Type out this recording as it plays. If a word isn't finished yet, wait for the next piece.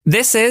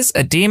This is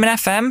a Demon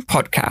FM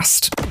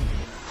podcast.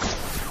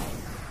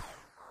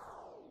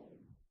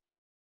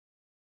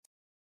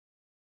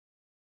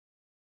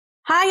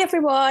 Hi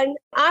everyone,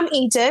 I'm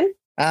Eden.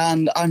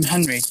 And I'm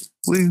Henry.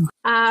 Woo.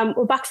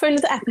 We're back for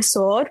another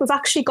episode. We've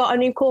actually got a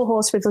new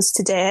co-host with us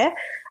today.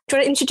 Do you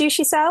want to introduce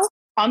yourself?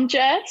 I'm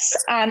Jess,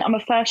 and I'm a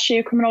first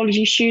year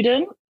criminology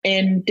student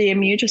in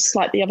DMU, just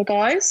like the other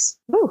guys.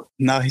 Ooh.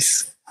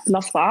 Nice.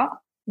 Love that.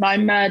 No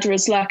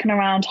murderers lurking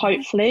around,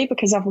 hopefully,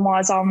 because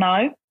otherwise I'll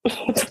know.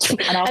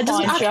 And I'll It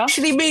doesn't find you.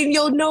 actually mean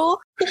you'll know.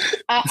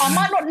 I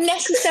might not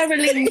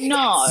necessarily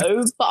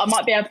know, but I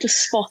might be able to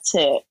spot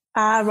it.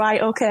 Ah, right,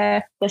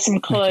 okay. There's some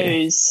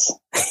clues.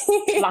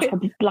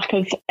 Lack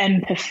of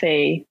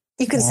empathy.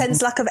 You can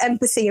sense lack of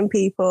empathy in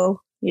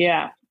people.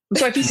 Yeah.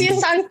 So if you see a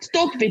sad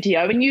dog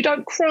video and you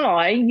don't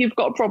cry, you've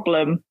got a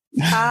problem.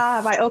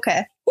 Ah, right,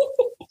 okay.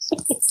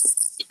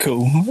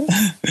 Cool.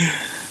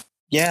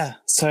 Yeah,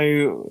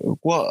 so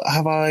what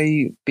have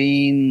I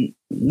been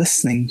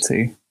listening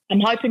to? I'm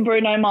hoping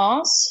Bruno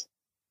Mars.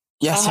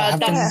 Yes, I I heard have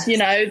that's,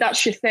 been.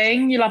 that's your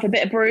thing. You love a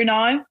bit of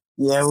Bruno.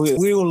 Yeah,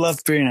 we all love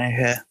Bruno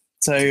here.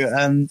 So,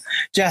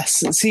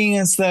 Jess, seeing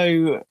as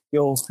though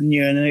you're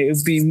new, and it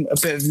would be a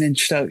bit of an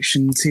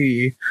introduction to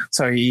you.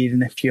 Sorry,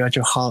 Eden, if you had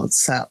your heart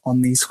set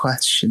on these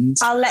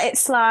questions. I'll let it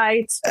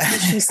slide.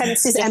 She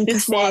senses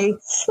empathy.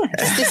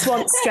 Just this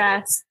once,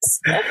 Jess.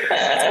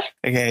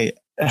 Okay,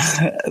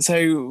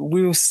 so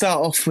we will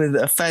start off with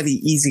a fairly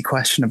easy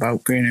question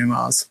about Bruno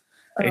Mars.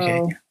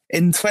 Okay, Oh.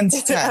 in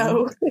 2010,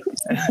 Oh.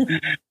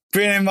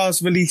 Bruno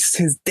Mars released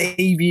his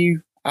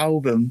debut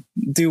album,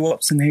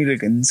 Doo-Wops and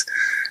Hooligans.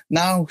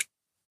 Now,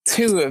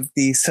 two of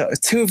these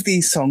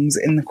songs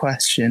in the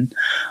question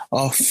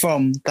are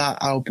from that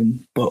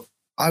album, but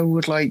I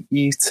would like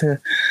you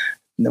to,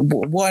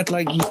 what I'd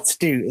like you to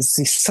do is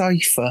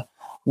decipher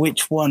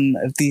which one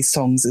of these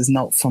songs is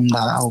not from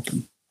that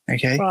album.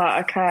 Okay?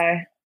 Right,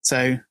 okay.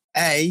 So,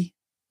 A,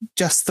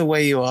 Just the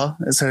Way You Are,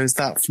 so is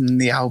that from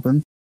the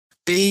album?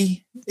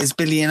 B, is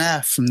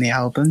Billionaire from the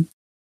album?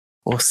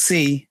 Or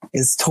C,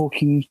 is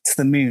Talking to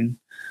the Moon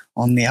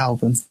on the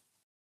album?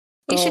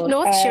 You should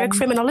know that you're a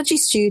criminology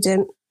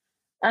student.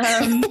 That's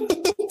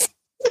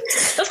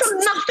got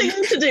nothing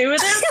to do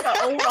with it,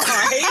 but all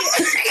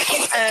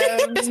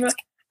right.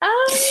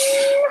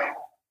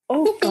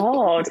 Oh,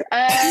 God.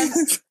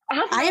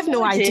 I have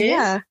no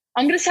idea.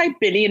 I'm going to say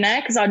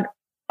Billionaire because I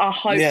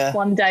hope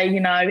one day,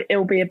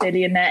 he'll be a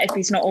billionaire if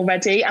he's not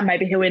already, and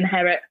maybe he'll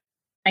inherit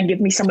and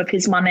give me some of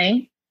his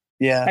money.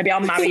 Yeah. Maybe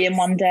I'll marry him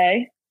one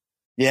day.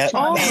 Yeah.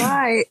 All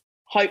right.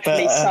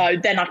 Hopefully so.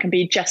 Then I can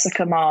be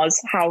Jessica Mars.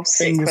 How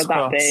sick would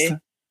that be?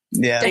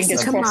 Yeah. Fingers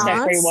Jessica crossed,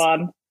 Mars.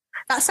 everyone.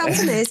 That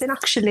sounds amazing,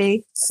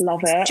 actually.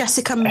 Love it.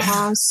 Jessica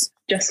Mars.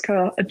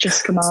 Jessica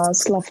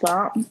Mars. Love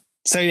that.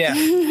 So, yeah,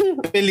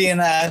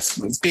 Billionaire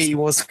B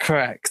was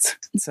correct.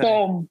 So,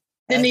 Boom.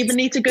 Didn't even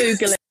need to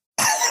Google it.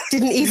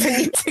 Didn't even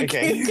need to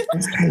okay. Google.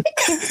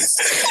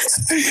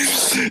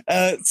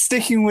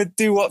 Sticking with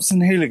Doo-Wops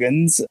and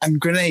Hooligans, and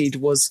Grenade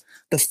was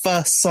the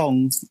first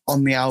song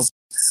on the album.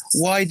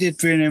 Why did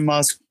Bruno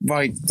Mars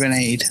write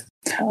Grenade?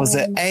 Was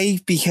it A,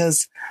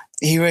 because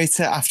he wrote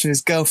it after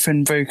his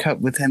girlfriend broke up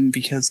with him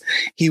because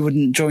he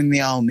wouldn't join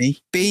the army?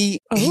 B,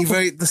 he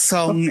wrote the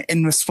song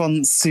in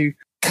response to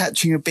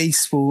catching a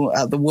baseball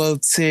at the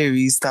World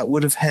Series that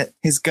would have hit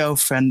his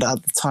girlfriend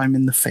at the time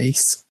in the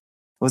face?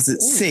 Was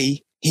it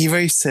C, he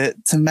wrote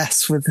it to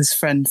mess with his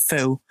friend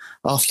Phil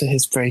after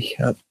his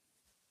breakup?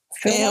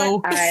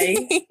 Phil.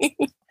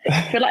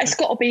 I feel like it's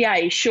got to be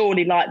A,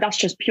 surely. Like, that's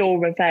just pure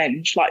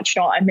revenge. Like, do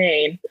you know what I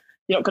mean?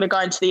 You're not going to go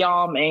into the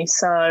army,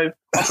 so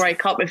I'll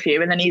break up with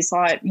you. And then he's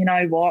like, you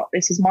know what?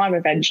 This is my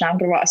revenge now. I'm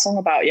going to write a song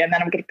about you, and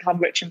then I'm going to become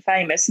rich and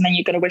famous, and then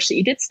you're going to wish that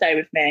you did stay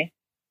with me.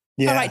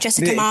 Yeah. All right,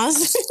 Jessica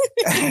Mars.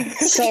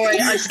 Sorry,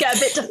 I just get a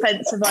bit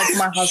defensive over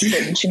my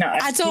husband, you know.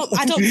 I don't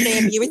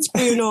blame you. It's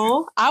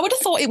Bruno. I would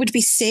have thought it would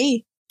be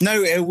C.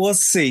 No, it was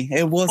C.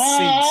 It was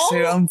C.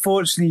 So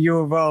unfortunately,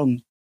 you're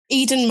wrong.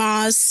 Eden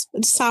Mars.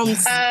 It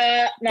sounds... Nah,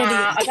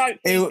 I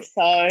don't think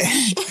so.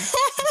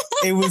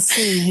 It was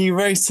C. He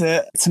wrote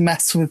it to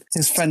mess with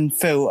his friend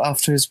Phil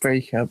after his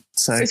breakup.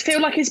 So Does Phil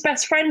like his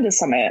best friend or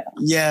something?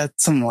 yeah,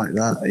 something like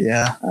that.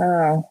 Yeah.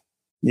 Oh,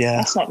 Yeah.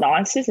 that's not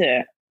nice, is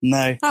it?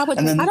 No. I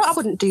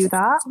wouldn't do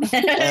that.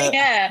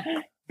 Yeah.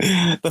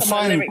 The Some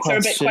final lyrics are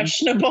a bit question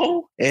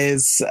questionable.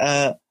 is,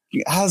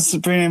 has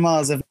Bruno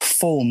Mars ever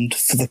performed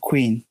for the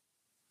Queen?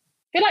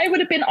 I feel like it would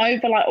have been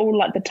over like all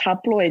like the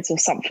tabloids or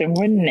something,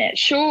 wouldn't it?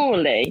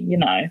 Surely,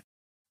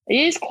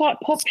 He is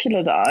quite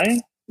popular though.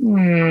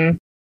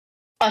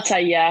 I'd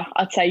say yeah,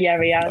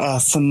 he has. Oh,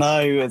 it's a no.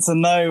 It's a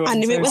no. I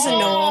knew it was a no.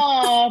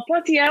 Oh,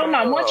 bloody hell,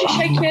 man. Why'd you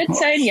shake your head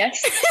saying yes?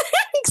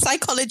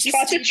 Psychology.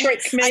 Try to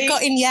trick me. I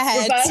got in your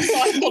head. Reverse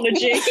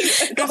psychology.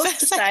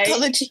 Reverse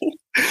psychology.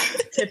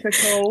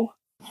 Typical.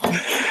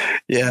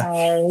 Yeah.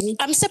 Oh.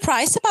 I'm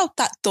surprised about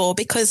that though,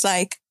 because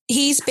like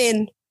he's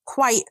been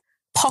quite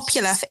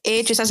popular for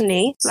ages, hasn't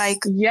he? Like,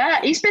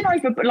 yeah, he's been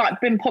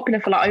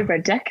popular for like over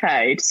a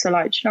decade. So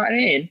like, do you know what I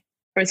mean?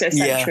 Or is it a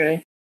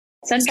century?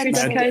 Century,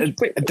 decade?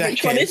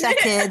 Which one is it?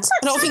 Decade.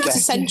 I don't think it's a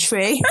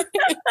century.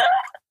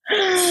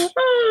 Oh,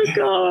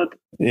 God.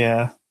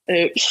 Yeah.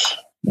 Oops.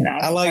 No,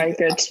 very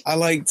good. I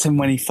liked him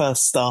when he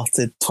first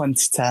started,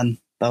 2010.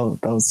 That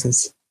was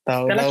his.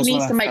 I feel like he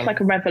needs to make like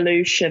a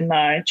revolution,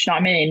 though. Do you know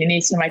what I mean? He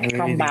needs to make a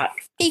comeback.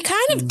 He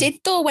kind of did,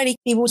 though, when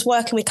he was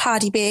working with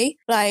Cardi B.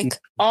 Like,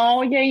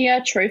 oh,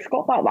 yeah, true.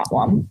 Forgot about that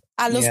one.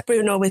 I love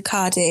Bruno with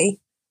Cardi.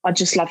 I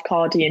just love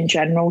Cardi in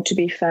general, to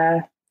be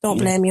fair. Don't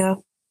blame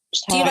you.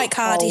 Do you like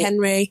Cardi,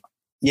 Henry?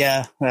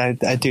 Yeah,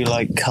 I do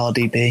like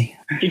Cardi B.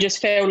 You just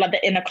feel like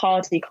the inner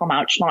Cardi come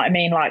out, do you know what I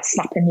mean? Like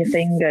snapping your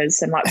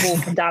fingers and like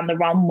walking down the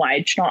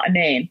runway, do you know what I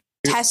mean?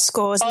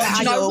 Tesco's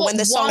when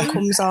the song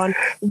comes on.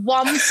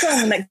 One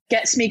song that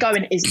gets me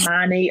going is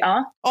Man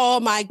Eater. Oh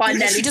my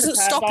God, she doesn't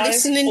stop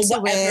listening to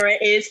whatever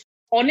it is.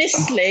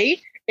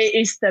 Honestly, it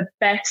is the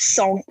best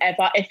song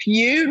ever. If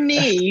you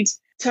need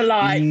to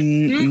like,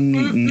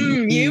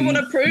 you want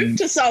to prove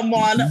to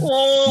someone,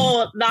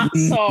 that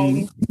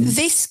song.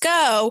 This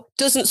girl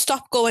doesn't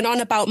stop going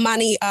on about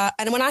Man Eater.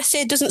 And when I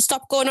say doesn't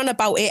stop going on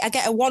about it, I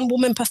get a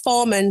one-woman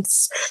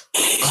performance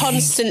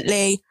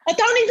constantly. I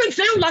don't even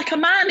feel like a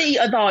man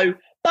eater though,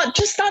 but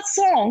just that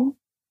song,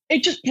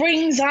 it just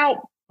brings out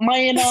my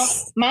inner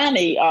man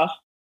eater.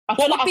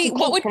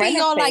 What would be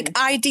your like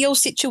ideal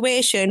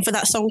situation for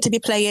that song to be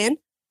playing?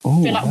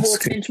 I feel like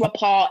walking into a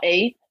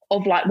party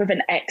of like with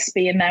an ex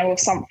being there or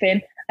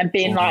something and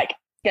being like,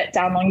 get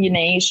down on your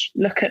knees,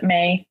 look at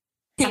me.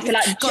 I feel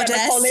like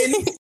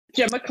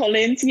Gemma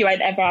Collins, you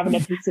ain't ever having a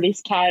piece of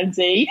this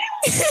candy.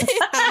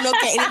 I'm not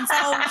getting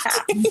involved.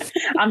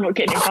 I'm not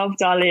getting involved,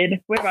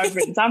 darling. We're over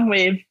it. I'm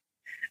with.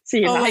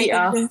 See you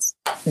later.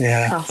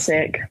 Yeah.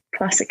 Classic.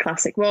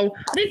 Well,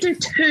 I didn't do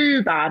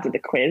too bad at the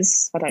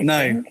quiz, I don't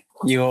think. No,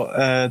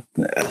 you're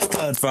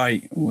third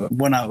right,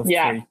 1 out of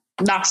 3.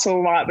 That's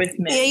all right with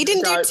me. Yeah, you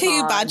didn't do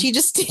too bad. You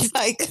just did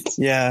like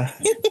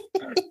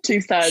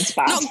 2/3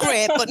 bad. Not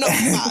great, but not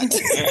bad.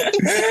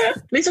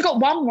 At least I got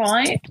one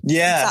right.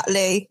 Yeah,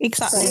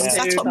 exactly. Yeah.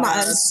 That's what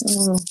matters.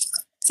 It's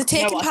the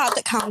taking part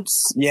that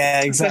counts. Yeah,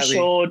 exactly. For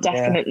sure,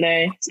 definitely.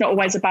 Yeah. It's not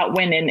always about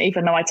winning,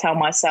 even though I tell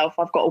myself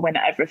I've got to win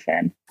at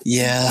everything.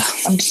 Yeah,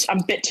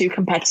 I'm a bit too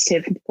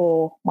competitive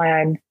for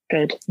my own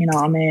good. You know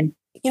what I mean?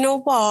 You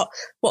know what?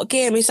 What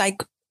game is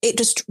like? It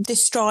just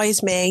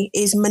destroys me.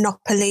 Is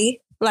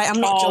Monopoly. Like,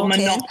 I'm not joking.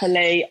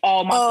 Monopoly.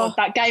 Oh, my God.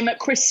 That game at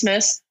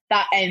Christmas,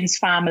 that ends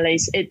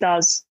families. It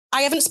does.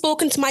 I haven't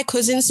spoken to my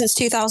cousin since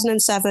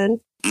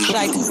 2007.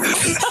 Like,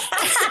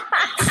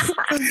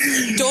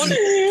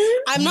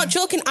 I'm not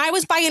joking. I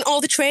was buying all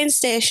the train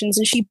stations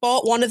and she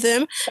bought one of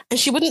them and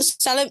she wouldn't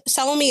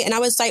sell me. And I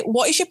was like,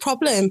 what is your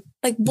problem?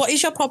 Like, what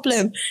is your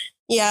problem?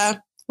 Yeah,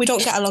 we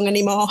don't get along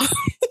anymore.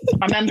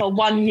 I remember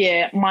one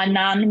year, my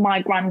nan,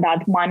 my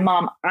granddad, my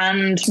mum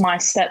and my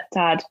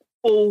stepdad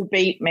all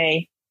beat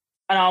me.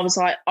 And I was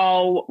like,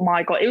 oh,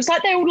 my God. It was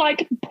like they all,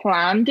 like,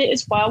 planned it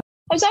as well.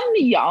 I was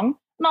only young.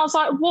 And I was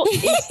like, what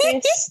is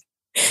this?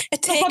 A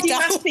mafia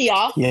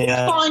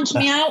find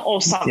me out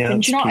or something. Yeah, do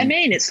you know what I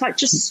mean? It's like,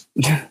 just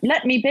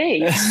let me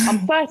be.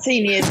 I'm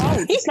 13 years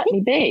old. Just let me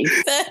be.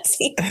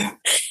 13.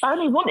 I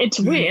only wanted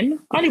to win.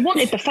 I only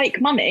wanted the fake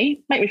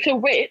money. Make me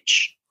feel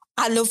rich.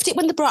 I loved it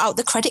when they brought out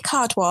the credit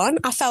card one.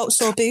 I felt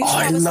so boosted.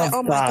 I was like,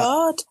 oh, my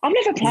God. I've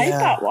never played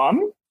that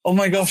one. Oh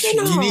my gosh,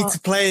 you need to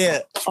play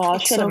it. Oh,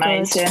 it's so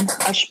amazing. Good.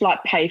 I should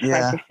like pay for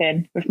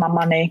everything with my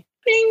money.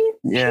 Bing,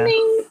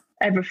 bing,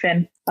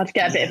 everything. I'd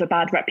get a bit of a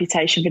bad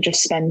reputation for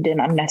just spending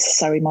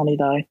unnecessary money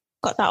though.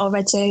 Got that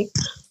already.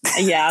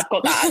 Yeah, I've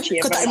got that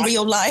actually. Got that in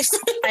real life.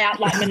 I act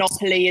like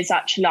Monopoly is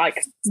actually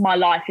like my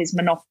life is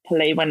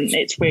Monopoly when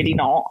it's really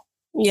not.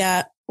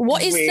 Yeah.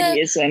 What is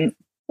isn't.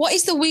 What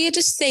is the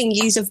weirdest thing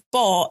you have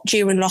bought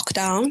during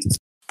lockdown?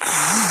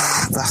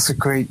 That's a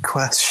great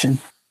question.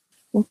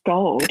 Oh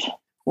God.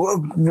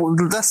 Well,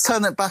 let's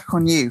turn it back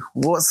on you.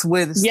 What's the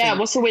weirdest thing?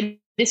 What's the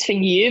weirdest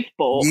thing you've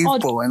bought? You've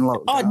bought in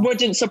lockdown. It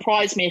wouldn't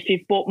surprise me if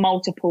you've bought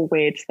multiple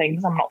weird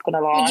things. I'm not going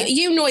to lie.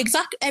 You know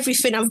exactly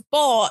everything I've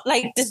bought.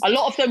 Like a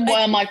lot of them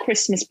were my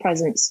Christmas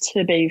presents,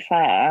 to be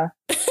fair.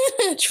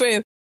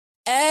 True.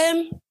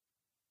 Actually,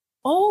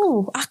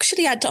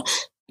 I don't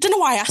know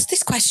why I asked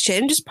this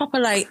question. Just proper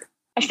like.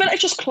 I feel like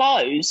it's just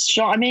clothes. Do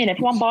you know what I mean?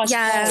 Everyone buys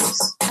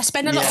clothes. I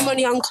spend a lot of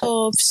money on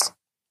clothes.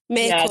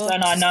 Makeup. Yeah,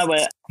 don't I know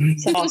it?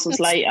 7 months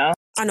later.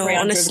 I know,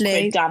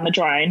 honestly. Down the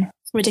drain.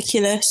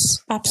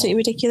 Ridiculous. Absolutely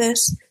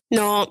ridiculous.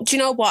 No, do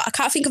you know what? I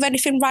can't think of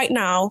anything right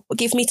now, but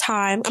give me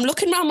time. I'm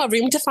looking around my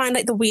room to find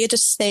like the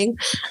weirdest thing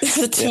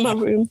that's in my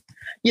room.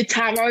 Your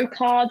tarot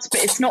cards,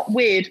 but it's not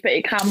weird, but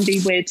it can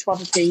be weird to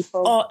other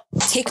people. Or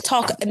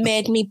TikTok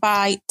made me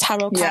buy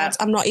tarot cards. Yeah.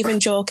 I'm not even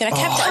joking. I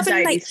kept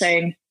having like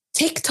thing.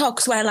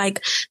 TikToks where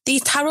like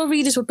these tarot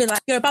readers would be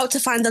like, you're about to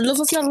find the love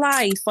of your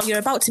life or you're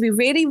about to be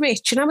really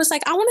rich. And I was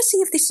like, I want to see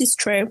if this is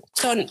true.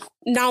 So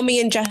now me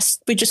and Jess,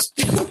 we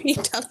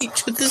tell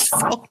each other's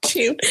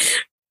fortune.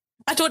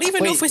 I don't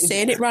even know if we're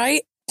saying it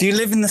right. Do you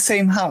live in the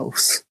same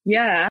house?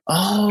 Yeah.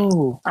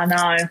 Oh. I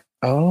know.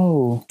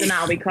 Oh. So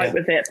now we cope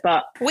with it,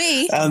 but...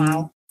 We?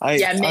 I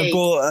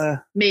bought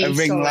a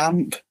ring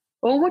lamp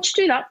Oh, what'd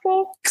you do that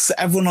for? Because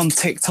everyone on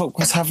TikTok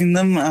was having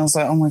them. And I was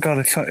like, oh my God,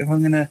 if I'm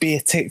going to be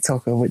a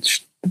TikToker,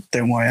 which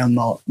don't worry, I'm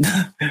not.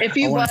 If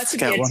you were to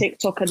be a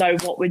TikToker though,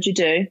 what would you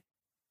do?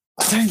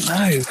 I don't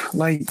know.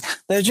 Like,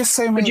 there are just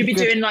so many. Would you be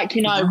doing like,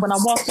 when I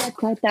walk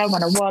like that,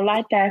 when I walk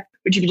like that?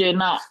 Would you be doing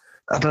that?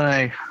 I don't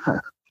know.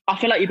 I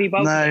feel like you'd be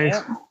both.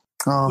 No.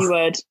 Oh. You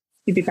would.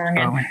 You'd be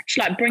banging. Oh. Just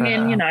like bring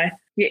in,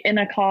 your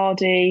inner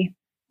Cardi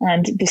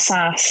and the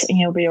sass, and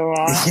you'll be all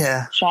right.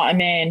 Yeah. Do you know what I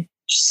mean?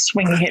 Just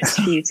swing your hips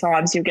a few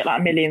times, you'll get like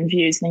 1 million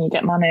views, and then you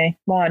get money.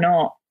 Why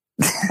not?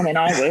 I mean,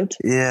 I would.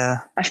 Yeah.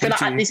 I feel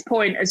like at this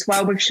point as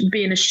well, with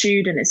being a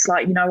student, it's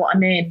like, you know what I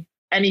mean?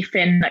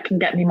 Anything that can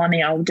get me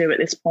money, I'll do at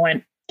this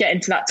point. Getting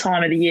to that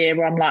time of the year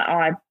where I'm like,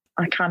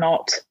 I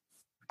cannot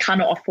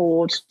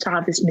afford to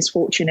have this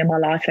misfortune in my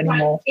life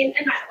anymore.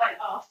 Internet went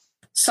off.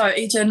 So,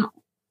 Eden,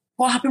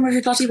 what happened with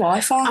your bloody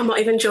Wi-Fi? I'm not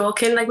even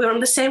joking. Like, we're on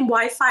the same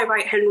Wi-Fi,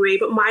 right, Henry?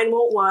 But mine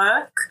won't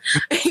work.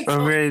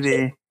 Oh,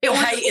 really? The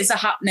haters are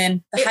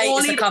happening. The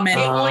haters are coming.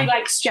 It only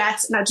likes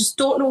Jess, and I just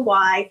don't know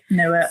why.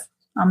 Knew it.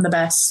 I'm the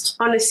best.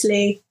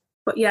 Honestly.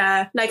 But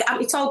yeah, like,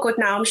 it's all good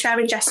now. I'm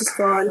sharing Jess's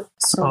phone.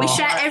 We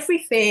share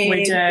everything.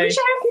 We do. We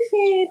share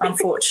everything.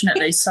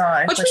 Unfortunately so.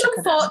 What do you mean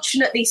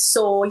unfortunately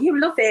so? You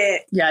love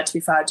it. Yeah, to be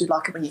fair, I do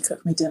like it when you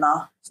cook me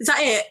dinner. Is that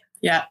it?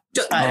 Yeah.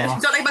 You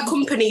don't like my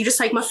company, you just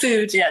like my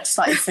food. Yeah, just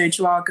like your food.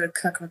 You are a good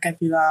cook, I'll give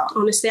you that.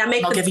 Honestly, I'm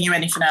not giving you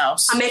anything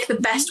else. I make the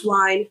best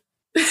wine.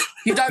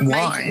 You don't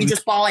make it, you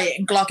just buy it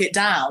and glug it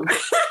down.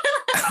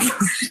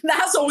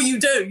 That's all you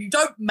do. You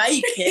don't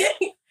make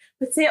it.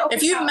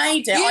 If you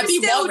made it, I'd be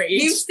worried.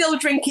 You still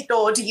drink it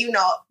though, do you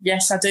not?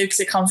 Yes, I do, because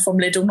it comes from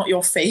Lidl, not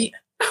your feet.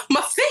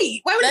 My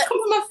feet? Where would it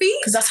come from my feet?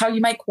 Because that's how you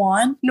make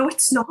wine. No,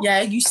 it's not.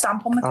 Yeah, you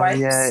stamp on the grapes.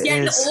 Yeah,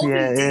 in the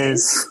olden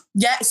days.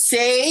 Yeah,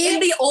 see? In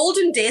the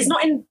olden days,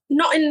 not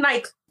in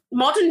like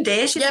modern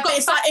days. Yeah, but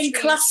it's like in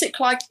classic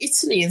like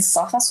Italy and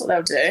stuff. That's what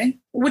they'll do.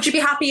 Would you be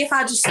happy if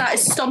I just started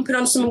stomping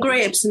on some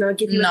grapes and I'll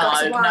give you a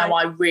glass of wine? No,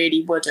 I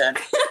really wouldn't.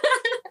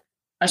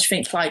 I just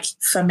think like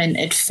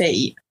fermented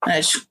feet.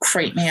 It just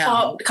creep me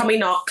out. Oh, can we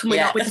not? Can we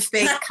not with the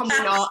feet? Can we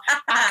not?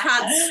 I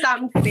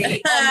can't stand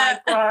feet. Oh my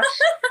gosh.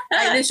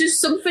 Like, there's just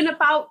something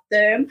about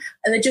them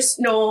and they're just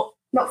not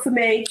for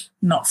me.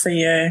 Not for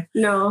you.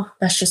 No.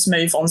 Let's just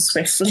move on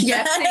swiftly.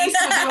 Yeah, please.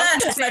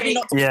 Maybe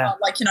not talk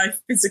about like,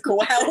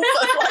 physical health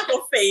of like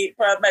your feet,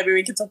 but maybe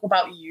we can talk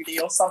about uni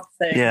or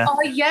something. Yeah.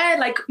 Oh yeah,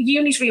 like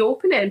uni's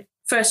reopening.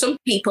 For some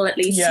people, at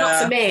least. Yeah.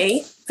 Not for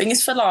me. I think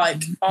it's for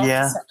like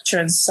architecture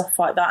and stuff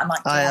like that. And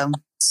like, I am.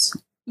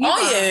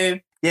 Are you?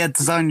 Yeah,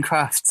 design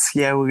crafts.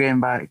 Yeah, we're going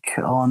back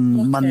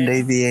on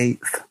Monday the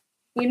 8th.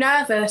 You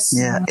nervous?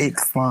 Yeah,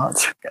 8th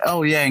March.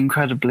 Oh yeah,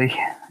 incredibly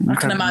I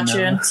can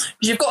imagine.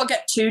 You've got to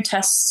get 2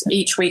 tests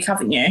each week,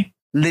 haven't you?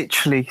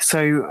 Literally.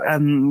 So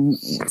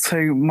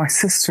my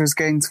sister is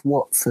going to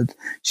Watford.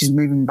 She's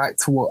moving back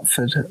to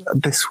Watford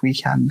this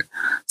weekend.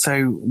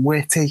 So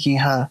we're taking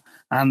her.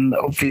 And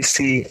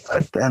obviously,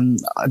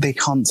 they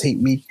can't take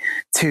me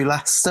to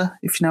Leicester,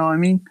 if you know what I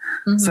mean.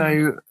 Mm-hmm.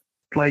 So,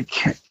 like,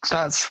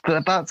 that's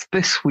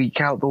this week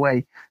out the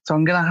way. So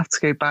I'm going to have to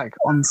go back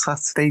on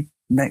Saturday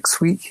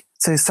next week.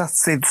 So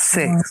Saturday the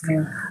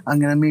 6th, I'm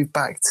going to move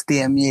back to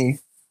DMU,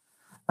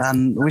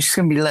 which is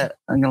going to be lit.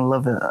 I'm going to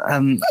love it.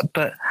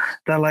 But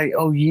they're like,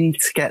 oh, you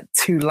need to get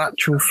 2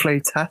 lateral flow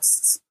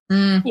tests.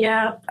 Mm.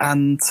 Yeah.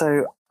 And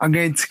so I'm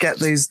going to get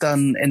those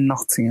done in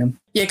Nottingham.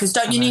 Yeah, because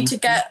don't you need to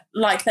get,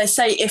 like they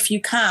say, if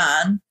you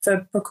can,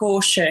 for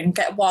precaution,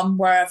 get one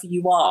wherever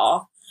you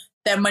are.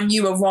 Then when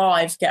you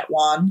arrive, get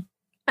one.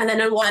 And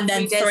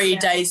then 3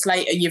 days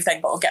later, you've then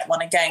got to get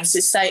one again. So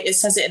it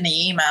says it in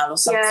the email or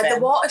something. Yeah,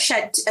 the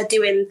Watershed are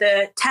doing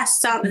the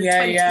tests, aren't they?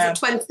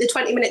 The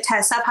 20-minute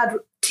tests. I've had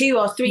 2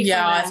 or 3.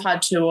 Yeah, I've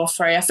had 2 or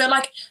 3. I feel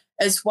like,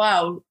 as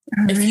well,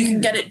 if you can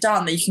get it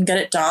done, then you can get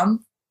it done.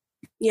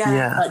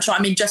 Yeah. Like,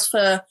 I mean, just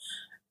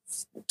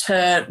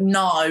to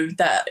know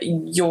that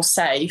you're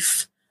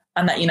safe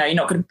and that, you're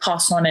not going to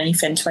pass on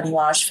anything to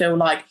anyone. I just feel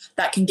like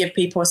that can give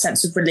people a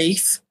sense of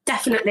relief.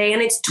 Definitely.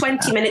 And it's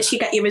 20 minutes you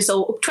get your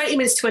result. 20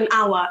 minutes to an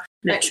hour.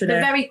 Literally.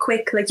 Like, they're very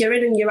quick. Like, you're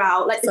in and you're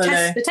out. Like,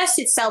 the test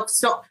itself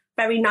is not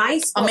very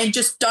nice. I mean,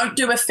 just don't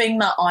do a thing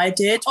that I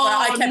did.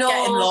 I kept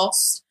getting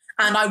lost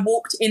and I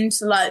walked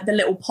into like the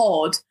little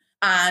pod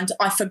and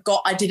I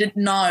forgot, I didn't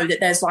know that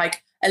there's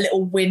like a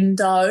little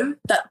window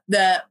that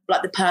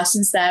the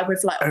person's there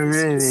with like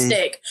a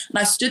stick. And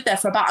I stood there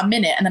for about a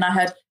minute and then I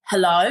heard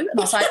hello and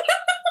I was like,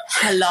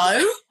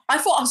 hello? I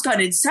thought I was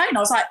going insane. I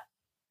was like,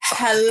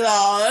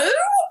 hello?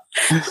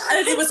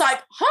 And it was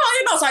like, hi.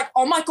 And I was like,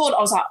 oh my God. I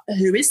was like,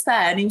 who is there?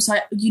 And he was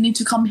like, you need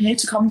to come here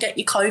to come get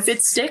your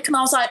COVID stick. And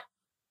I was like,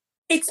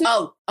 it's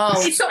not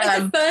like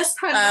the first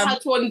time I had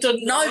one done.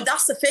 No,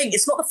 that's the thing.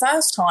 It's not the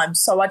first time.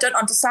 So I don't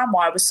understand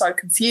why I was so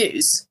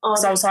confused.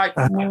 So I was like,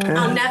 I'll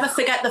never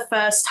forget the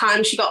first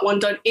time she got one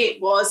done.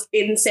 It was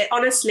insane.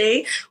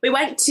 Honestly, we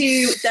went to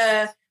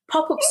the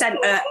pop-up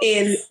centre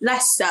in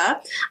Leicester,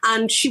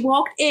 and she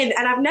walked in,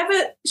 and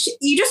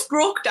you just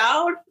broke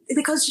down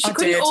because she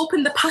couldn't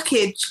open the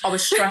package. I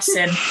was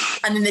stressing.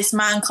 And then this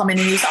man come in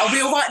and he was like, "I'll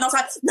be all right." And I was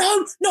like, no,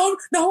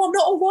 I'm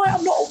not all right. I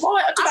don't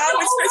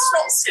know. It's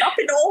not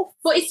snapping off.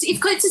 But it's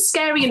because it's a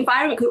scary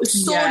environment, because it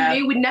was so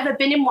new. We'd never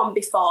been in one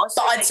before.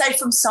 So but I'd say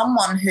from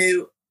someone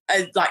who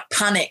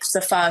panicked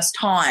the first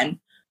time,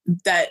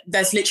 that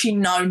there's literally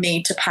no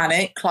need to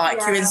panic.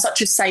 You're in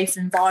such a safe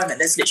environment,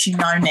 there's literally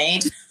no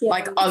need.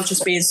 I was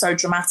just being so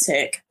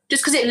dramatic.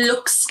 Just because it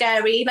looks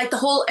scary, the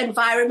whole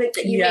environment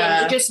that you're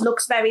in, it just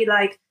looks very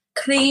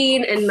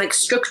clean and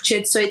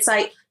structured. So it's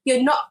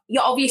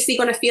you're obviously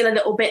going to feel a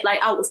little bit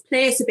out of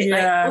place, a bit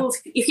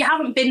if you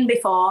haven't been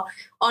before,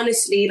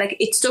 honestly,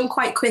 it's done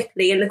quite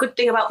quickly. And the good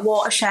thing about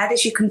Watershed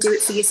is you can do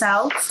it for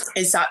yourself.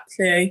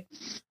 Exactly.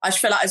 I just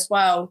feel as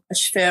well,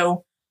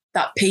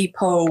 that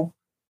people,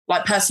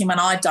 personally, when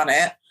I'd done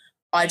it,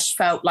 I just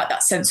felt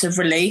that sense of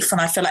relief.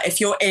 And I feel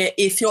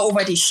if you're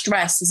already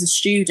stressed as a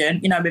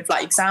student, with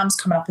exams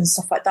coming up and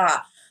stuff like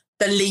that,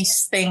 the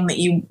least thing that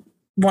you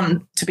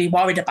want to be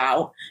worried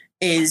about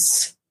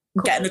is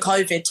getting the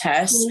COVID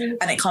test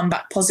and it come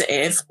back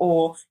positive,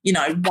 or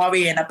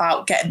worrying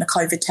about getting the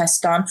COVID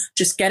test done.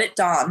 Just get it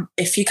done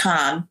if you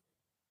can,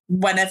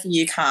 whenever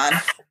you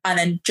can, and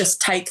then just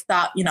take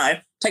that,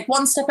 take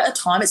one step at a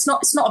time. It's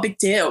not a big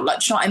deal. Do you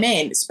know what I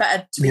mean? It's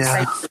better to be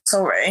safe than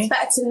sorry. It's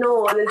better to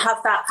know and then have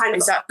that kind of...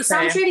 Exactly. It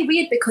sounds really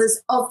weird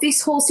because of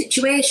this whole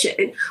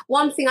situation.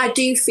 One thing I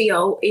do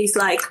feel is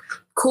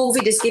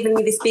COVID has given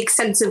me this big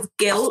sense of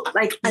guilt,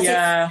 as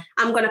if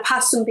I'm going to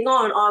pass something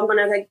on, or I'm going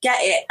to get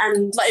it.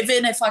 And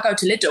even if I go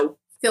to Lidl,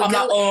 I'm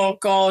guilty. Oh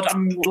God,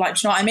 I'm do you know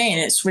what I mean?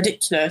 It's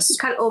ridiculous. You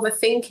can't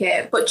overthink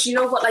it. But do you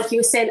know what, you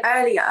were saying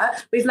earlier,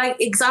 with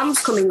exams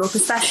coming up,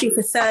 especially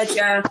for third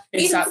year,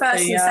 even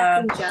first and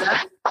second year,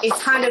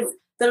 it's kind of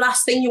the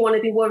last thing you want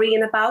to be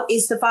worrying about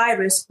is the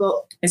virus. But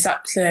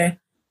exactly.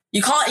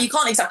 You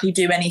can't exactly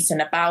do anything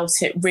about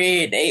it,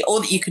 really. All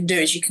that you can do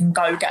is you can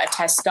go get a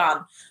test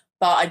done.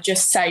 But I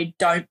just say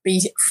don't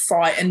be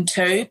frightened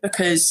too,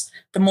 because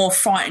the more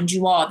frightened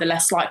you are, the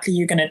less likely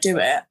you're going to do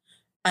it.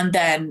 And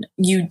then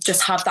you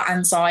just have that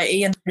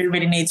anxiety, and who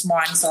really needs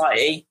more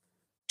anxiety?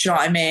 Do you know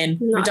what I mean?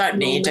 We don't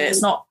need it.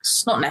 It's not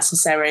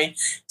necessary,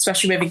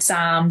 especially with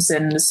exams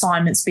and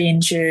assignments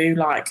being due.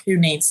 Who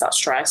needs that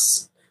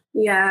stress?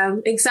 Yeah,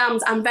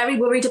 exams. I'm very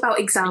worried about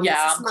exams.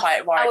 Yeah, I'm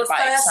quite worried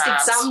about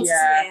exams.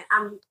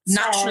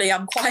 Naturally,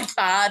 I'm quite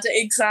bad at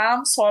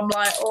exams, so I'm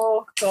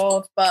oh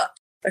God. But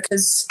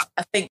because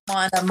I think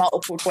mine are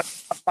multiple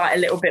choice, I'm a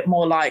little bit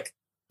more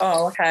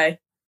oh, okay,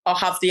 I'll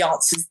have the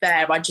answers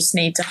there. I just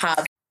need to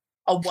have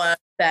a word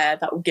there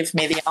that will give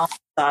me the answer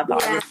that I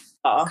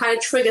remember. Kind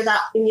of trigger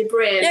that in your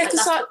brain.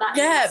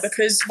 Yeah,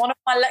 because one of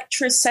my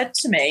lecturers said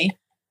to me,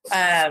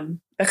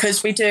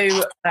 because we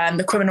do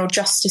the criminal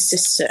justice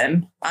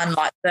system and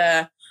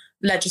the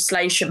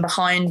legislation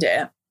behind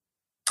it,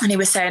 and he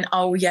was saying,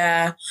 oh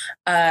yeah,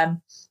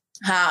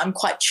 I'm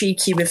quite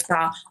cheeky with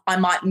that. I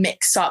might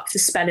mix up the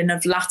spelling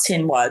of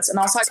Latin words. And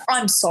I was like,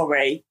 I'm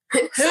sorry.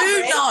 Who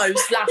knows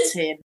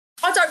Latin?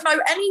 I don't know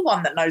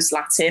anyone that knows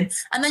Latin.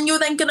 And then you're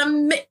then going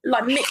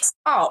to mix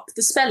up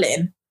the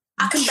spelling.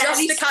 I can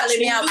barely to catch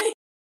me out.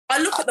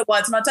 I look at the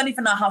words and I don't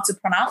even know how to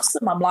pronounce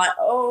them. I'm like,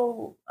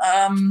 I'll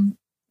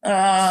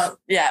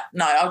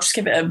just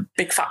give it a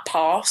big fat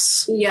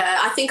pass. Yeah,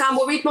 I think I'm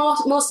worried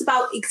most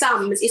about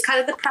exams. It's kind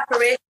of the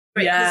preparation.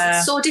 Because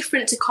it's so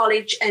different to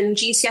college and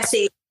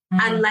GCSE.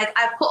 And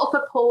I put up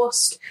a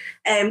post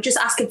just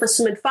asking for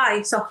some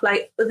advice off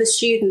other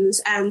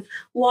students. And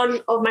one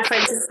of my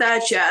friends in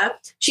third year,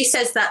 she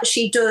says that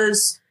she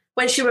does,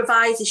 when she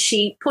revises,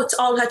 she puts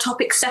all her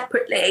topics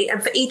separately,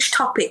 and for each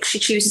topic she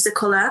chooses a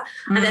colour.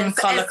 And then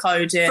colour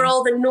coding. For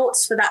all the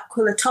notes for that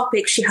colour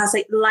topic, she has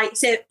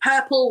say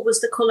purple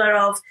was the colour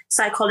of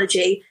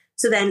psychology.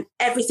 So then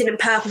everything in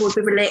purple would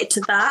be related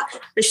to that.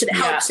 And it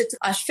helps her to...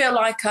 I feel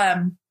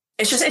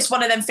it's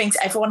one of them things.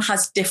 Everyone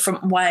has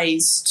different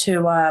ways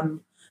to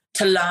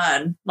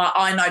learn.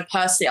 I know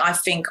personally, I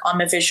think I'm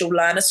a visual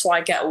learner, so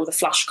I get all the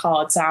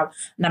flashcards out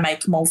and I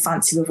make them all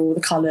fancy with all the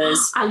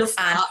colours. I love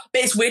that.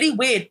 But it's really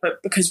weird,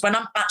 but because when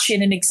I'm actually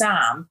in an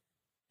exam,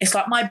 it's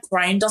my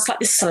brain does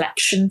this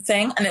selection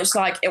thing, and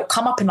it'll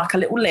come up in a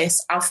little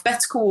list,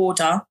 alphabetical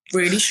order,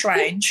 really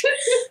strange.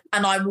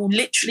 And I will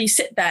literally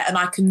sit there and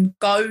I can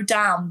go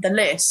down the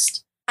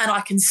list and I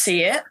can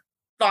see it.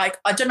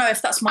 I don't know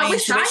if that's my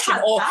intuition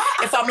or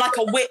if I'm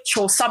a witch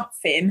or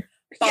something.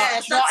 But yeah,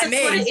 you know what I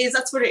mean? What it is.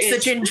 That's what it is.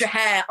 The ginger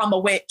hair, I'm a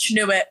witch,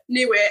 knew it.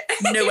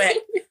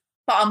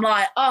 But I'm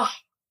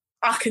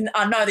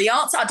I know the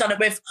answer. I've done it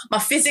with my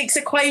physics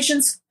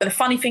equations. But the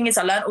funny thing is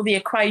I learned all the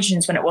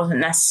equations when it wasn't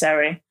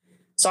necessary.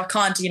 So I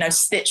kind of,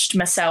 stitched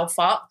myself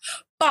up.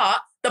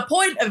 But the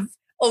point of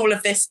all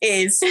of this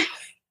is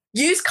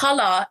use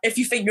colour if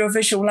you think you're a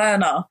visual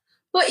learner.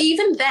 But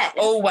even then,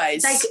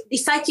 always,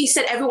 it's like you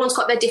said, everyone's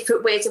got their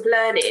different ways of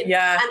learning.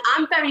 Yeah, and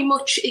I'm very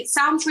much. It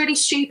sounds really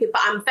stupid,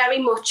 but I'm very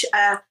much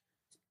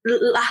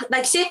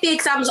say if the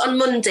exam's on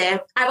Monday,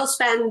 I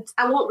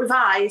won't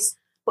revise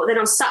but then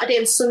on Saturday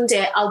and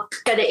Sunday I'll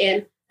get it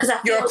in because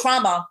you're a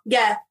crammer.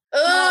 Yeah.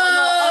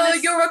 Oh,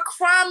 you're a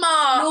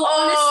crammer. No,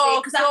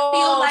 honestly, because I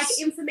feel like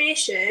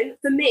information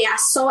for me. I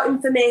sort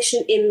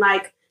information in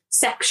like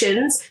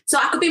sections, so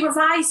I could be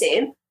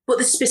revising, but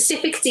the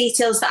specific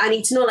details that I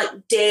need to know,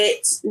 like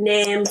dates,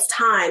 names,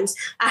 times,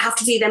 I have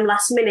to do them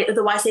last minute.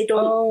 Otherwise, they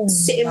don't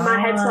sit in my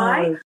head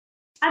right.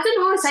 I don't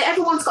know. It's like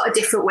everyone's got a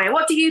different way.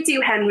 What do you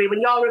do, Henry,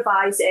 when you're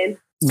revising?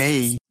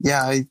 Me,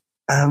 yeah.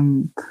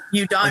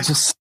 You don't. I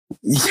just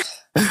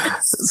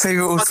say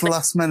it was the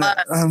last minute.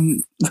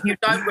 You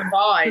don't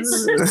revise.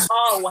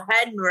 Oh,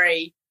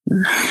 Henry.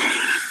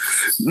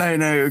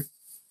 No.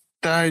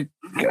 I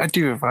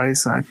do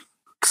revise.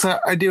 Because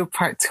I do a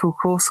practical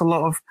course. A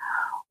lot of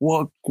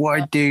what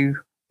I do,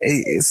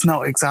 it's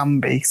not exam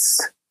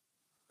based.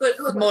 Good,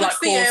 more like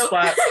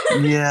coursework.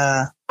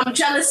 Yeah. I'm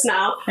jealous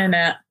now.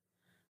 Innit?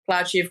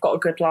 Glad you've got a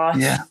good life.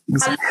 Yeah.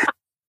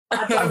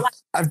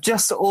 I've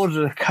just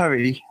ordered a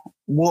curry.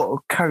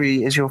 What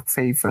curry is your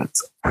favourite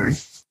curry?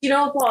 You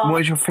know what?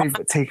 What is your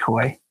favourite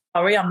takeaway?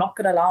 Sorry, I'm not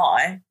going to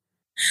lie.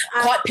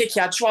 Quite picky.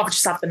 I'd rather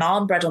just have the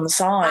naan bread on the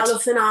side. I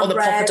love the naan or the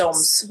bread.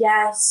 poppadoms.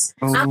 Yes.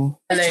 Oh,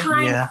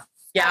 Yeah.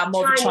 Yeah, I'm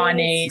more of a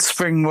Chinese.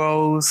 Spring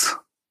rolls.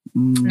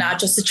 Nah,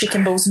 just the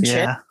chicken balls and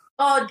yeah. chips.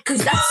 Oh,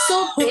 because that's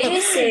so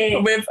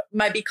basic. With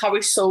maybe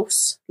curry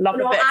sauce. Love a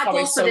bit of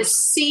curry sauce. The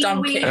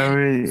seaweed,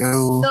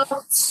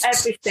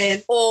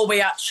 everything. Or we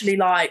actually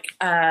like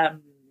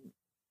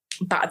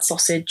battered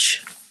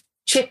sausage.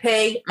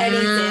 Chippy,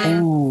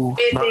 anything. Ooh,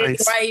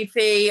 nice.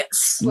 Gravy,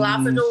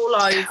 slathered all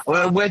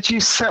over. Where do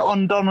you sit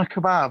on doner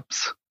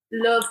kebabs?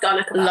 Love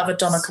doner kebabs. Love a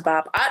doner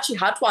kebab. I actually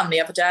had one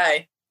the other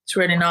day. It's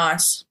really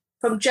nice.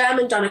 From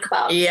German doner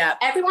kebab. Yeah.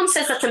 Everyone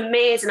says that's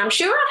amazing. I'm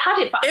sure I've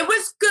had it, but it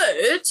was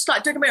good.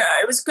 Like, don't get me wrong,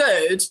 it was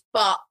good,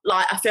 but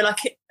like I feel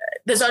like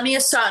there's only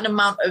a certain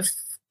amount of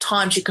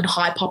times you can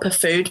hype up a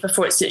food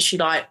before it's literally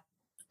like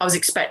I was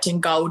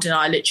expecting gold and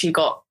I literally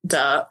got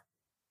dirt.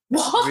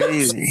 What?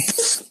 Really?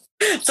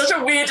 Such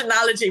a weird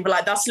analogy, but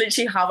like that's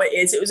literally how it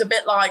is. It was a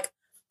bit like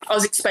I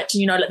was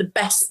expecting, like the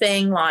best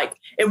thing. Like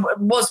it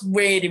was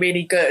really,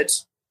 really good,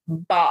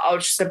 but I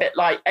was just a bit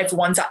like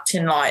everyone's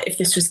acting like if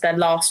this was their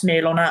last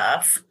meal on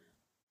earth,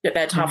 that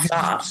they'd have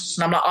that.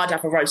 And I'm like, I'd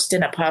have a roast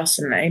dinner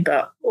personally,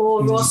 but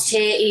roast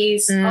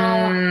tatties.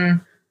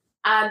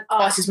 And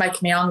this is making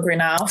me hungry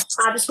now.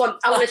 I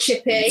want a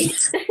chippy.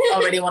 I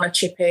really want a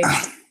chippy.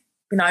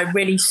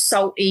 Really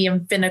salty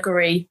and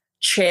vinegary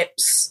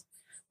chips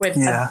with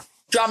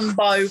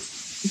jumbo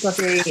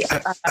bloody.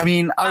 I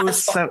mean, I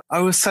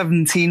was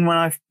 17 when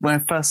I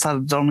first had a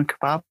doner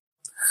kebab,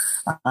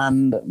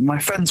 and my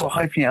friends were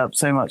hyping it up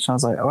so much, and I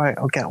was like, all right,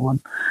 I'll get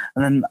one.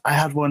 And then I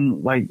had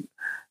one like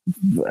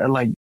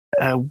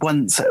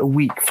once a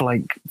week for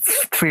like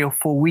 3 or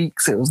 4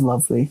 weeks. It was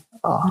lovely.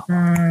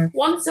 Oh.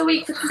 Once a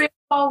week for 3 or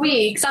 4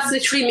 weeks. That's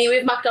literally me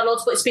with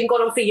McDonald's, but it's been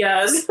going on for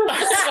years.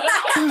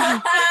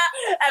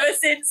 Ever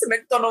since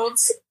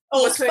McDonald's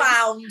was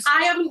found.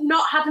 I have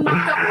not had a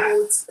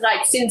McDonald's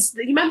since.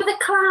 You remember the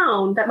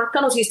clown that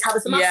McDonald's used to have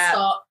as a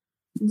mascot?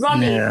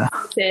 Ronnie. Yeah.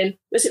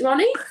 Was it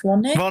Ronnie?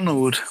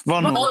 Ronald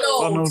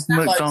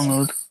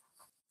McDonald.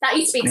 That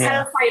used to be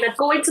terrifying. I'd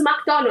go into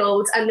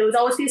McDonald's and there would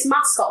always be this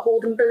mascot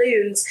holding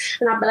balloons,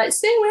 and I'd be like,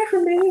 "Stay away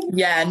from me."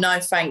 Yeah,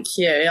 no, thank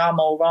you. I'm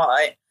all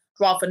right.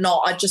 Rather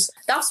not.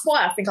 That's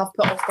why I think I've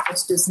put off going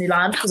to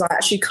Disneyland, because I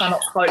actually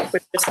cannot cope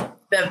with just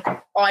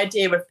the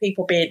idea of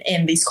people being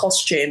in these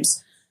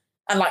costumes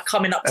and like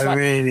coming up to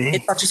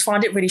really? I just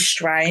find it really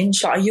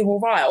strange. Like, are you all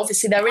right?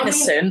 Obviously they're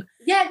innocent.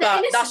 They're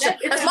but innocent.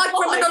 That's my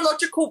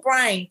criminological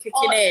brain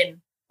kicking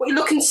in. What, you're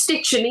looking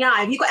Stitch in the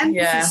eye? Have you got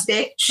empathy,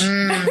 Stitch?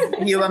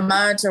 You're a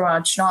murderer,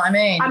 do you know what I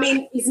mean? I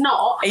mean, he's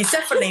not. He's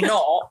definitely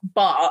not,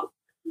 but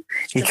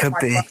he could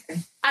be.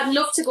 I'd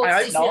love to go to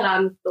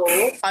Disneyland,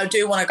 though. I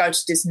do want to go to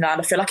Disneyland.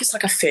 I feel like it's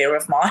like a fear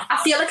of mine.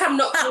 I feel like I'm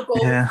not going to go,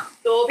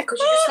 though, because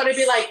you're just going to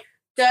be like,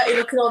 dirty,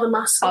 look at all the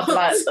mascots.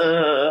 I'd be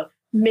like,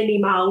 Minnie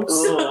Mouse.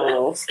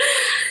 No,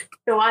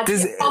 I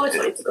always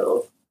wanted to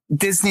go.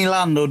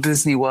 Disneyland or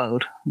Disney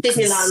World?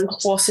 Disneyland.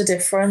 What's the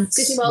difference?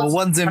 Disney World. Well,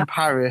 one's in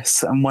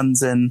Paris and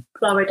one's in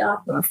Florida.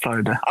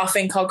 I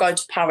think I'll go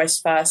to Paris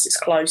first. It's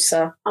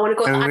closer. I want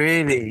to go.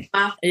 Really?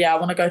 Yeah, I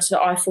want to go to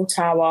the Eiffel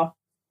Tower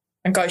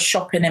and go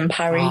shopping in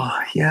Paris.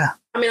 Oh, yeah.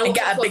 I mean, I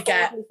get a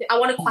baguette. I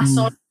want a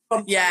croissant.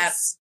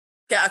 Yes.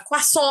 Get a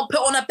croissant, put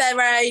on a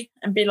beret,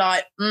 and be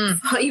like,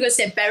 What are you going to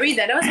say, berry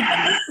then?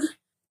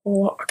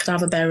 Or I could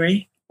have a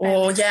berry.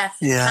 Or,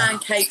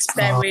 pancakes,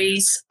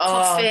 berries.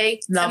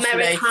 Coffee, lovely.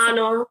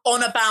 Americano.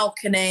 On a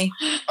balcony.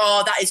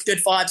 Oh, that is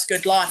good vibes,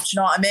 good life. Do you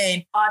know what I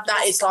mean?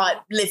 That is like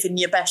living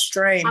your best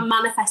dream. I'm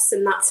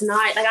manifesting that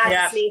tonight. Like, I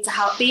just need to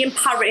be in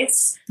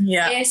Paris.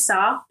 Yeah.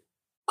 ASAP.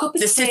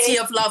 The city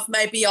of love.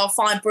 Maybe I'll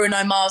find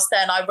Bruno Mars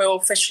then. I will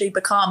officially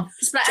become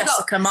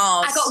Jessica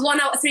Mars. I got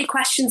 1 out of 3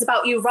 questions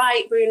about you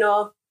right,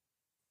 Bruno.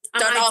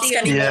 Don't ask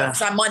any more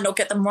because I might not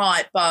get them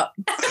right, but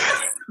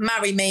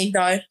marry me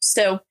though,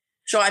 still.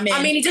 Do you know what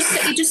I mean? You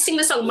just sing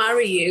the song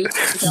Marry You.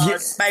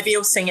 Maybe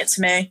he'll sing it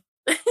to me.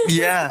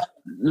 Yeah,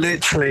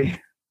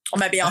 literally. Or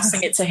maybe I'll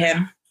sing it to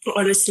him.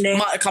 Honestly.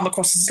 Might have come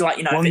across as like,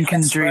 one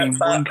can dream.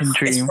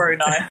 It's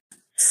Bruno.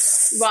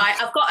 Right,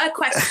 I've got a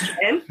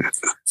question.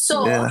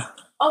 So,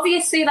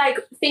 obviously, like,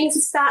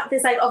 things start,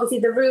 there's like, obviously,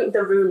 the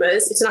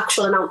rumours, it's an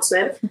actual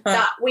announcement,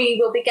 that we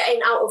will be getting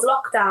out of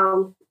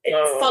lockdown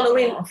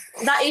following,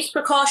 that is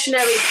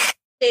precautionary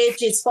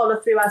stages follow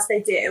through as they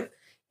do.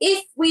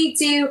 If we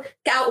do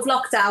get out of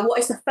lockdown, what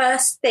is the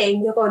first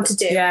thing you're going to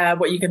do? Yeah,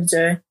 what are you going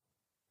to do?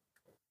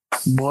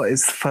 What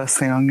is the first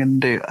thing I'm going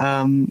to do?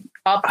 I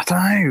don't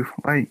know.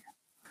 Like,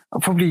 I'll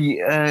probably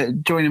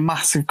join a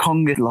massive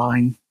conga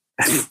line.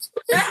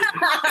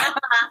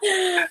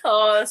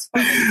 Oh, that's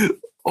funny.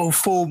 Or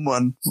form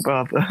one,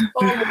 rather.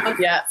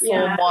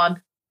 Form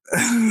one.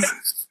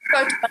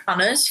 Go to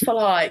Bananas for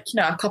like,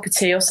 a cup of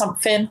tea or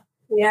something.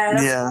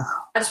 Yeah.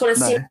 I just want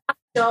to see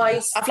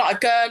Joyce. Have like a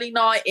girly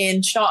night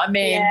in, do you know what I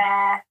mean?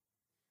 Yeah.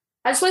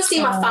 I just want to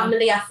see my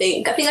family, I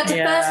think. I think that's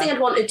the first thing I'd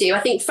want to do. I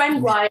think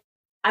friend-wise,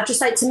 I'd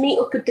just like to meet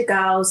up with the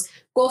girls,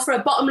 go for a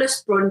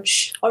bottomless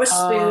brunch or a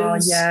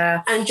spoons. Oh,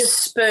 yeah. And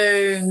just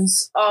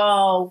spoons.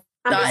 Oh,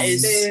 that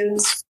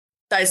is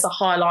the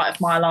highlight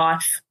of my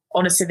life.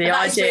 Honestly, the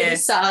idea. Really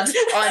sad.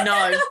 I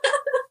know.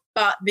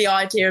 But the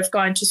idea of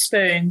going to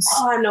Spoons.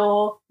 Oh, I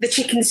know. The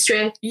chicken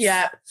string.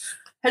 Yep.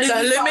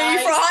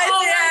 Halloumi fries.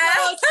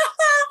 Oh,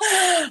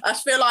 yeah. I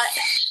feel like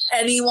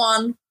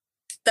anyone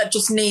that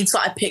just needs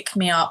like a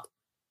pick-me-up,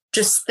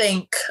 just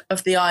think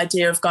of the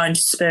idea of going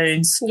to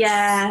Spoons.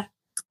 Yeah.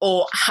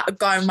 Or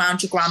going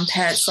round your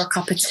grandparents for a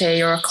cup of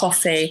tea or a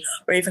coffee,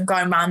 or even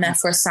going round there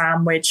for a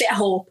sandwich. Bit of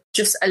hope.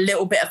 Just a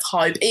little bit of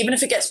hope. Even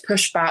if it gets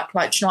pushed back,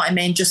 like, do you know what I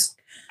mean? Just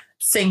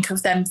think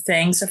of them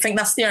things. I think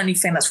that's the only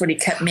thing that's really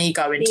kept me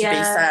going, to be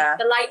fair.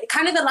 The light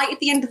at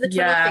the end of the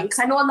tunnel thing. Because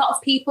I know a lot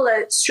of people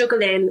are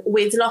struggling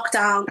with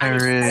lockdown. And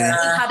it's really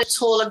had a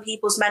toll on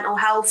people's mental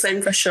health.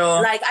 And for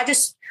sure. Like,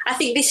 I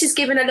think this has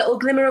given a little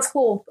glimmer of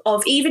hope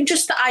of even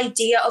just the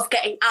idea of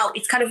getting out.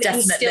 It's kind of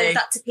instilled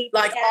that to people.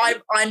 Like,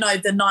 I know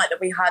the night that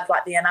we had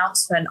like the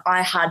announcement,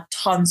 I had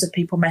tons of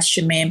people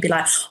messaging me and be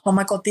like, oh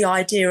my God, the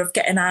idea of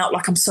getting out,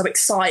 like, I'm so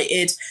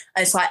excited.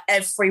 And it's like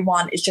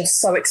everyone is just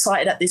so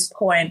excited at this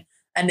point.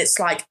 And it's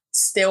like,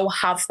 still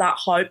have that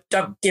hope.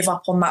 Don't give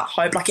up on that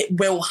hope. Like, it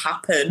will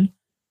happen.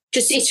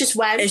 It's just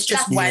when. It's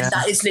just when.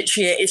 That is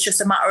literally it. It's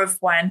just a matter of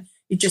when.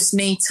 You just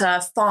need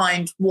to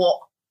find what,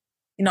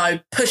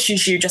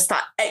 pushes you just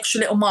that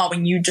extra little mile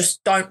when you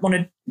just don't want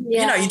to,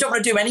 you don't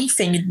want to do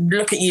anything. You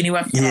look at uni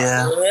work.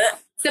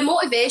 The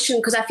motivation,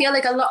 because I feel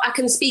like a lot, I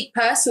can speak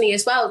personally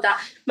as well,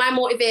 that my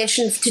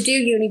motivation to do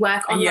uni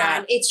work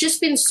online, it's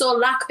just been so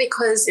lack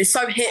because it's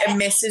so hit and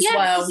miss as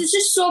well. Because there's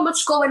just so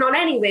much going on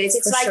anyways.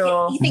 It's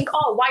you think,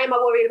 oh, why am I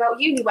worried about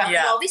uni work?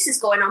 Well, this is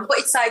going on. But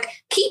it's like,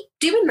 keep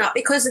doing that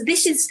because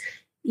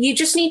you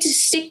just need to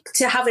stick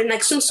to having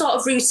like some sort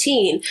of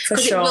routine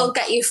because it will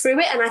get you through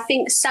it. And I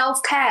think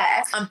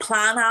self-care. And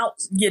plan out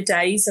your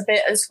days a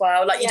bit as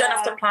well. Like, you don't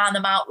have to plan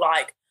them out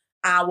like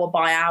hour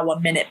by hour,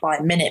 minute by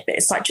minute, but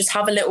it's like just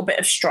have a little bit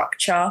of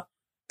structure.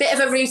 Bit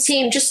of a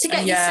routine just to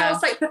get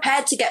yourself like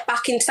prepared to get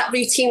back into that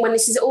routine when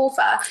this is over.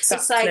 Exactly.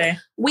 It's like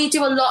we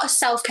do a lot of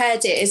self-care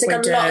days,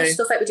 like lot of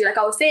stuff like we do like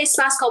our face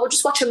mask, or we'll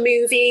just watch a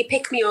movie,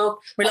 pick me up.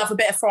 We love a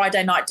bit of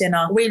Friday night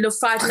dinner. We love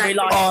Friday night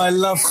dinner. I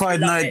love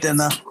Friday night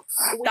dinner.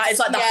 That is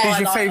like the Who's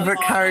your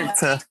favourite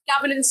character?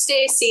 Gavin and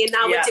Stacey, and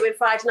now we're doing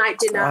Friday night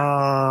dinner.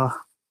 Oh,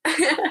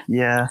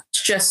 yeah.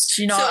 It's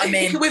just, what I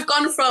mean? We've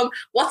gone from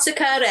what's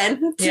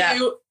occurring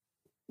to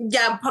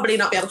probably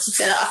not be able to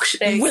say that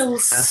actually.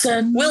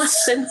 Wilson.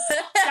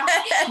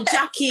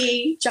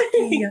 Jackie.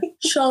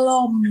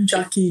 Shalom,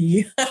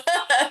 Jackie.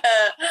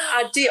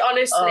 I do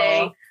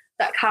honestly,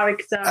 that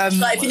character.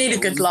 Like, if you need a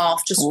good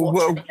laugh, just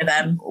watch any of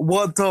them.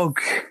 What dog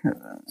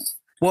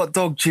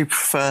do you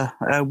prefer?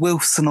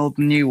 Wilson or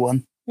the new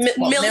one?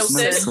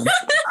 Milson.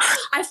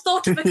 I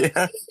thought of a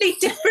completely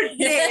different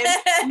name.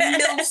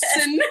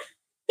 Milson.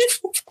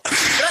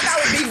 That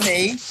would be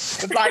me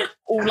with like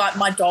all like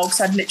my dogs.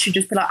 I'd literally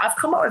just be like, I've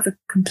come up with a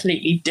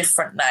completely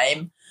different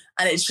name,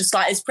 and it's just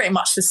like it's pretty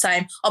much the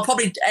same. I'll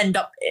probably end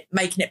up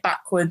making it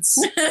backwards,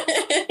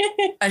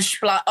 and she'll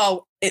be like,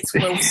 "Oh, it's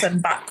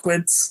Wilson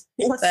backwards."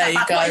 There you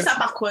go. What is that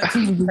backwards?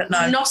 No,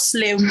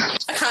 Noslum.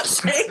 I can't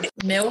say.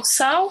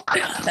 Milsal.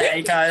 There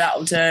you go.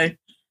 That'll do.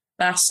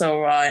 That's all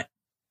right.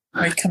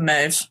 We can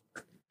move.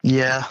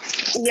 Yeah.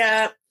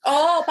 Yeah.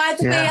 Oh, by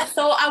the way, I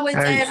thought I would.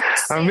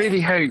 I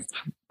really hope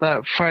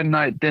that Friday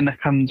night dinner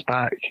comes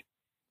back.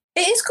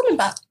 It is coming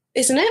back,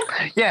 isn't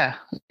it? Yeah.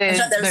 There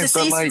was a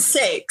season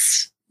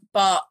 6,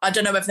 but I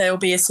don't know if there will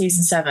be a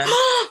season 7.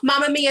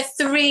 Mamma Mia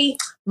 3.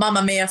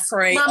 Mamma Mia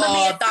 3. Mamma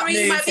Mia that 3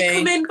 movie might be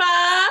coming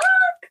back.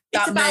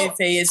 That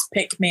movie is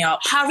pick me up.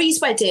 Harry's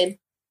wedding.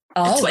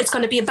 That's what it's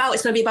going to be about.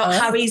 It's going to be about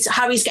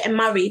Harry's getting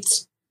married.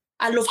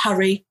 I love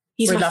Harry.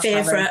 He's my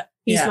favourite.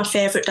 He's my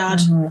favourite dad.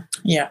 Mm-hmm.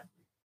 Yeah.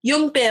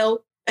 Young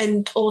Bill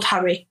and old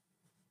Harry.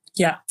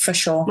 Yeah, for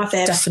sure. My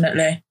favourite.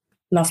 Definitely.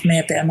 Love me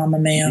a bit of Mamma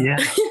Mia. Yeah.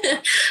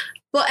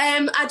 But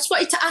I just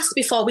wanted to ask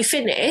before we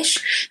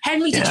finish,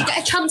 Henry, did you get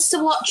a chance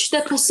to watch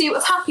The Pursuit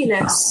of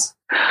Happiness?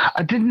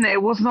 I didn't.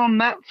 It wasn't on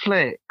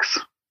Netflix.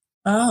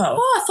 Oh.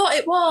 I thought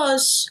it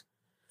was.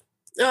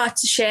 Oh,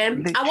 it's a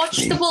shame. I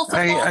watched The Wolf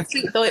of Wall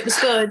Street, though. It was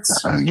good.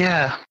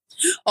 Yeah.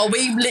 Oh,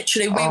 we watched...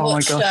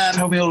 my gosh,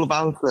 tell me all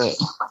about it.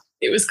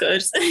 It was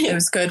good. It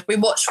was good.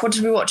 What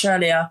did we watch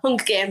earlier?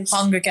 Hunger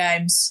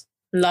Games.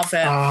 Love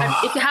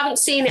it. If you haven't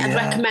seen it, I'd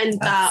recommend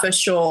that. For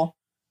sure.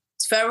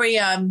 It's very,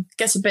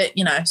 gets a bit,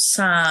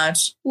 sad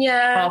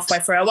halfway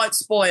through. I won't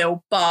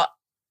spoil, but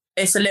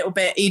it's a little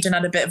bit, Eden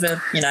had a bit of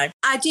a,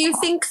 I do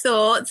think,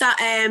 though,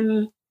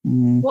 that...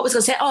 What was I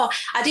going to say? Oh,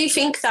 I do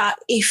think that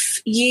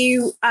if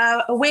you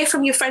are away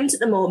from your friends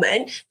at the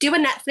moment, do a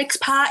Netflix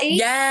party.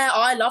 Yeah,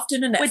 I love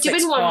doing a Netflix party. We're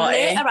doing one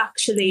later,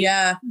 actually.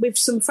 Yeah. With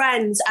some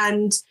friends,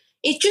 and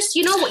it's just,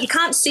 you know what, you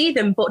can't see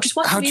them, but just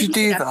watch How do you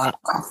do that?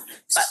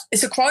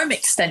 It's a Chrome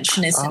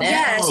extension, isn't it?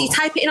 Yeah, so you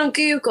type it in on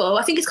Google.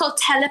 I think it's called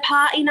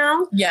Teleparty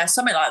now. Yeah,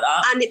 something like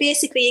that. And it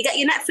basically, you get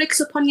your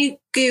Netflix up on your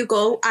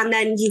Google, and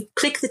then you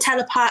click the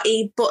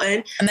Teleparty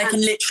button. And they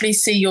can literally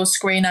see your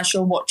screen as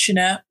you're watching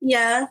it.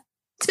 Yeah.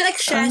 It's a bit like a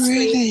share screen.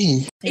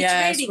 Really?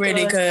 It's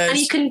really good. And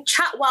you can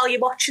chat while you're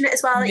watching it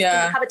as well. You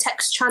can have a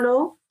text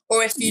channel.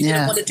 Or if you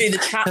didn't want to do the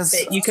chat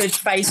bit, you could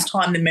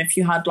FaceTime them if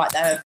you had like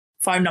their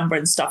phone number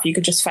and stuff. You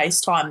could just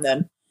FaceTime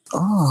them.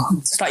 Oh.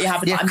 It's like you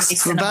have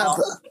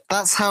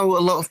that's how a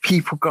lot of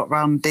people got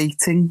around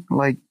dating,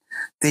 like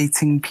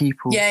dating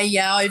people.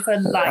 Yeah,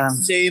 over like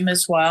Zoom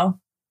as well.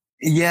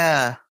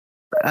 Yeah.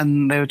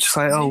 And they were just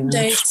like, we'll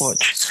just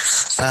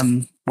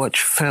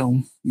watch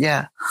film.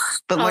 Yeah.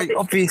 But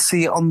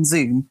obviously on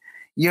Zoom,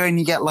 you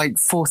only get like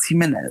 40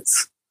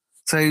 minutes.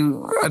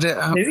 So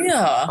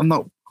I'm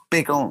not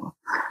big on...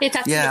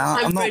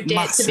 I'm not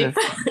massive.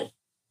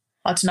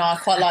 I don't know, I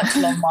quite like to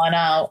long mine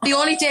out. The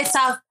only dates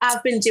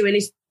I've been doing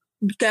is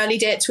girly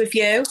dates with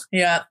you.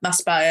 Yeah,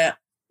 that's about it.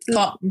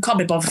 Can't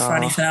be bothered for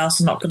anything else,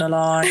 I'm not going to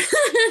lie.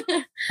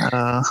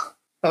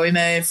 But we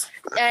move.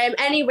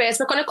 Anyways,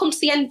 we're going to come to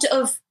the end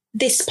of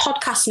this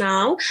podcast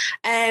now.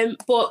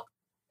 But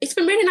it's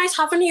been really nice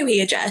having you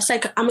here, Jess.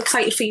 Like, I'm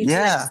excited for you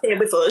to stay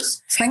with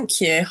us. Thank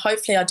you.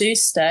 Hopefully I do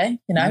stay.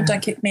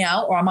 Don't kick me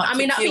out, or I might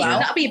kick you out.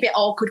 That'd be a bit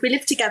awkward. We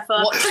live together.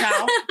 Watch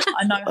out.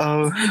 I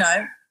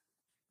know,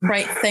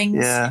 great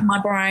things in my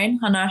brain.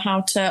 I know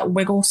how to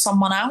wiggle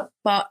someone out,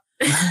 but,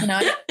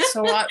 it's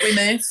all right. We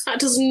move. That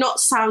does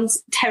not sound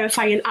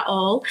terrifying at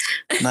all.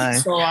 No.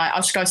 It's all right.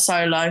 I'll just go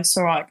solo. It's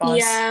all right, guys.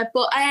 Yeah,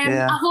 but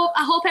I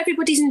hope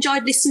everybody's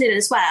enjoyed listening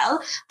as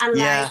well.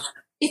 And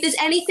if there's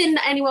anything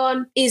that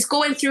anyone is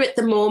going through at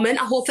the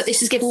moment, I hope that this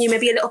has given you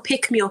maybe a little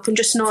pick-me-up, and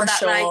just know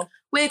that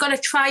we're going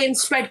to try and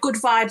spread good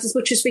vibes as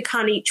much as we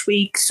can each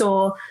week.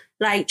 So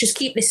just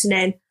keep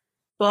listening.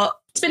 But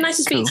it's been nice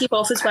to speak to you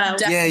both as well.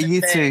 Definitely. Yeah,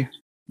 you too.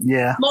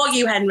 Yeah. More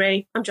you,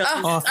 Henry. I'm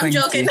joking. I'm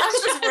joking. That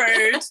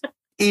was rude.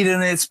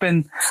 Eden, it's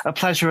been a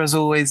pleasure as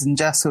always, and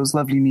Jess, it was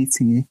lovely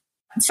meeting you.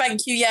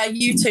 Thank you. Yeah,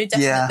 you too,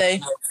 definitely.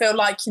 Yeah. Feel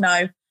like,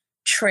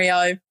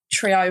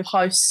 trio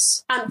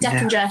hosts. And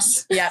Deck and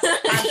Jess. Yeah.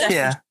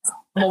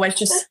 I'm always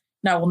just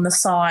on the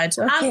side.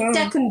 And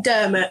Deck and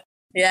Dermot.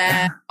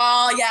 Yeah.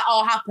 Oh, yeah,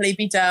 I'll happily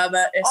be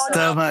Dermot.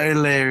 Dermot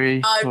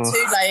O'Leary. I'm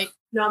too late.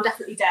 No, I'm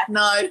definitely Deck.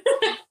 No.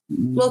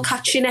 We'll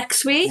catch you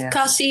next week. Yeah.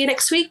 I'll see you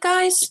next week,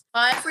 guys.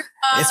 Bye, everyone.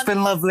 It's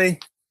been lovely.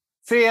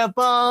 See ya.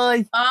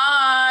 Bye.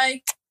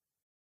 Bye.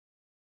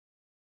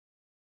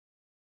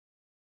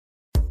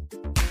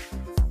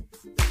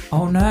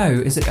 Oh no,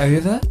 is it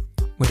over?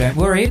 Well, don't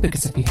worry,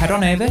 because if you head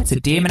on over to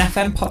Demon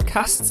FM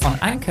Podcasts on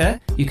Anchor,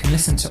 you can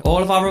listen to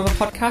all of our other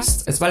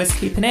podcasts, as well as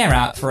keep an ear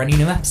out for any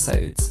new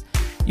episodes.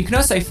 You can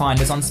also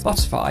find us on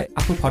Spotify,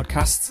 Apple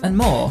Podcasts, and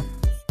more.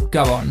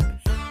 Go on,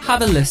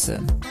 have a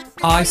listen.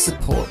 I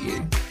support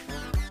you.